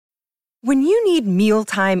When you need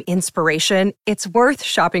mealtime inspiration, it's worth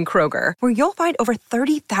shopping Kroger, where you'll find over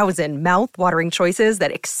 30,000 mouth-watering choices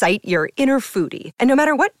that excite your inner foodie. And no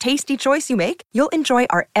matter what tasty choice you make, you'll enjoy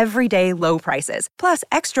our everyday low prices, plus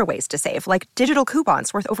extra ways to save, like digital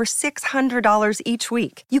coupons worth over $600 each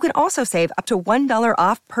week. You can also save up to $1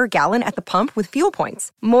 off per gallon at the pump with fuel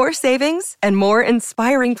points. More savings and more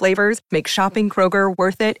inspiring flavors make shopping Kroger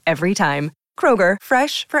worth it every time. Kroger,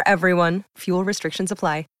 fresh for everyone. Fuel restrictions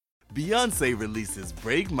apply. Beyoncé releases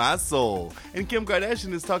Break My Soul, and Kim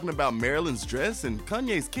Kardashian is talking about Marilyn's dress and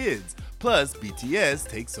Kanye's kids. Plus, BTS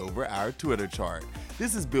takes over our Twitter chart.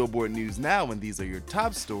 This is Billboard News Now, and these are your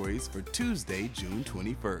top stories for Tuesday, June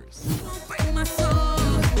 21st. You won't break my soul.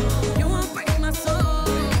 You won't break my soul.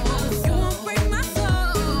 You won't break my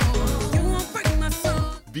soul. You won't break my soul.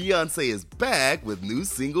 Beyoncé is back with new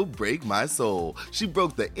single Break My Soul. She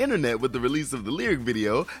broke the internet with the release of the lyric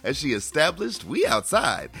video as she established we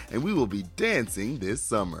outside, and we will be dancing this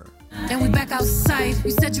summer. Then we back outside.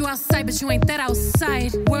 You said you outside, but you ain't that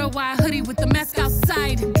outside. Worldwide hoodie with the mask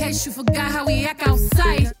outside, in case you forgot how we act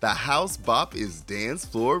outside. The house bop is dance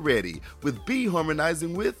floor ready, with B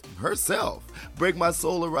harmonizing with herself. Break My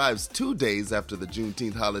Soul arrives 2 days after the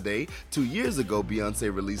Juneteenth holiday. 2 years ago, Beyoncé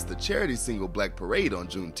released the charity single Black Parade on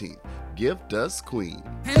Juneteenth. Gift Us Queen.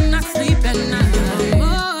 And I sleep at night.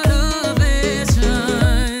 Motivation.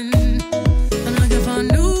 I'm looking for a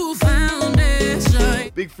new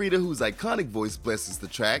foundation. Big Frida, whose iconic voice blesses the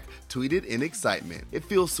track, tweeted in excitement. It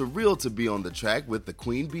feels surreal to be on the track with the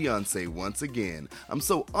Queen Beyoncé once again. I'm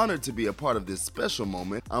so honored to be a part of this special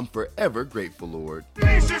moment. I'm forever grateful, Lord.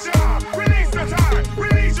 Release your job, release the time,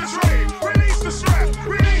 release the trade, release the stress,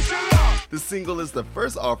 release your love. The single is the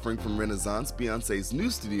first offering from Renaissance, Beyoncé's new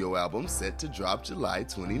studio album set to drop July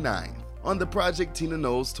 29th. On the project, Tina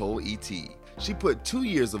Knowles told E.T., she put 2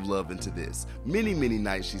 years of love into this. Many, many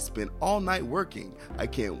nights she spent all night working. I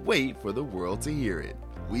can't wait for the world to hear it.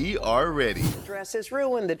 We are ready. The dress is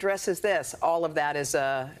ruined. The dress is this. All of that is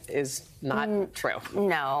not true.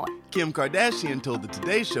 No. Kim Kardashian told the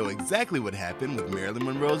Today Show exactly what happened with Marilyn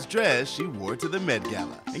Monroe's dress she wore to the Met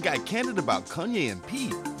Gala, and got candid about Kanye and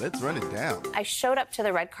Pete. Let's run it down. I showed up to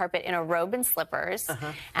the red carpet in a robe and slippers,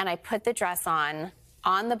 and I put the dress on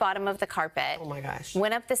the bottom of the carpet. Oh my gosh.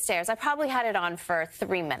 Went up the stairs. I probably had it on for 4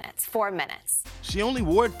 minutes. She only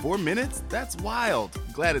wore it 4 minutes? That's wild.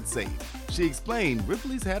 Glad it's safe. She explained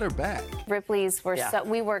Ripley's had her back. Ripley's were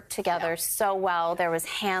we worked together so well. There was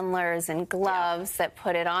handlers and gloves that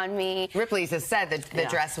put it on me. Ripley's has said that the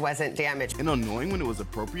dress wasn't damaged. And on knowing when it was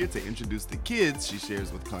appropriate to introduce the kids, she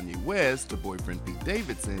shares with Kanye West, her boyfriend Pete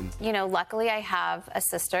Davidson. You know, luckily I have a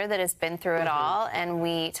sister that has been through it all, and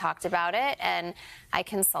we talked about it, and I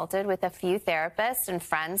consulted with a few therapists and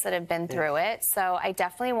friends that have been through it. So I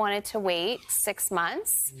definitely wanted to wait 6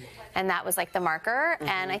 months, and that was like the marker.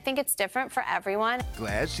 And I think it's different for everyone.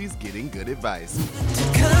 Glad she's getting good advice.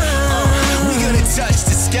 We're gonna touch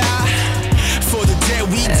the sky for the day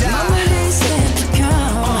we die.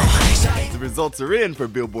 The results are in for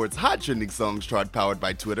Billboard's Hot Trending Songs chart powered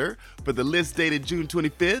by Twitter. For the list dated June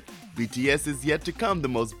 25th, BTS is yet to come. The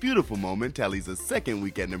Most Beautiful Moment tallies a second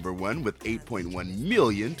week at number 1 with 8.1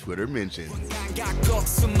 million Twitter mentions.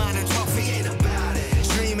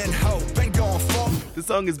 The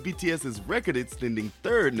song is BTS's record-extending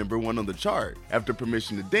third number 1 on the chart, after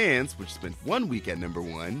Permission to Dance, which spent 1 week at number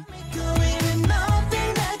 1.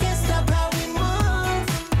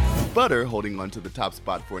 Butter holding on to the top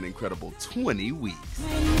spot for an incredible 20 weeks.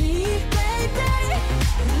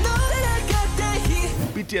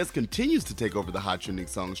 BTS continues to take over the Hot Trending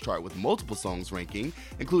Songs chart with multiple songs ranking,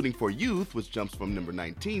 including For Youth, which jumps from number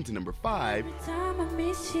 19 to number 5.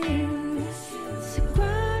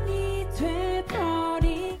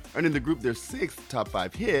 Earning the group their 6th top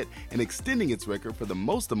 5 hit and extending its record for the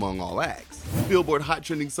most among all acts. Billboard Hot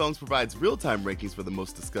Trending Songs provides real-time rankings for the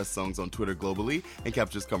most discussed songs on Twitter globally and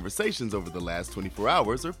captures conversations over the last 24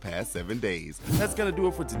 hours or past 7 days. That's gonna do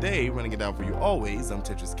it for today. Running it down for you always, I'm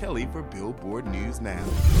Tetris Kelly for Billboard News Now.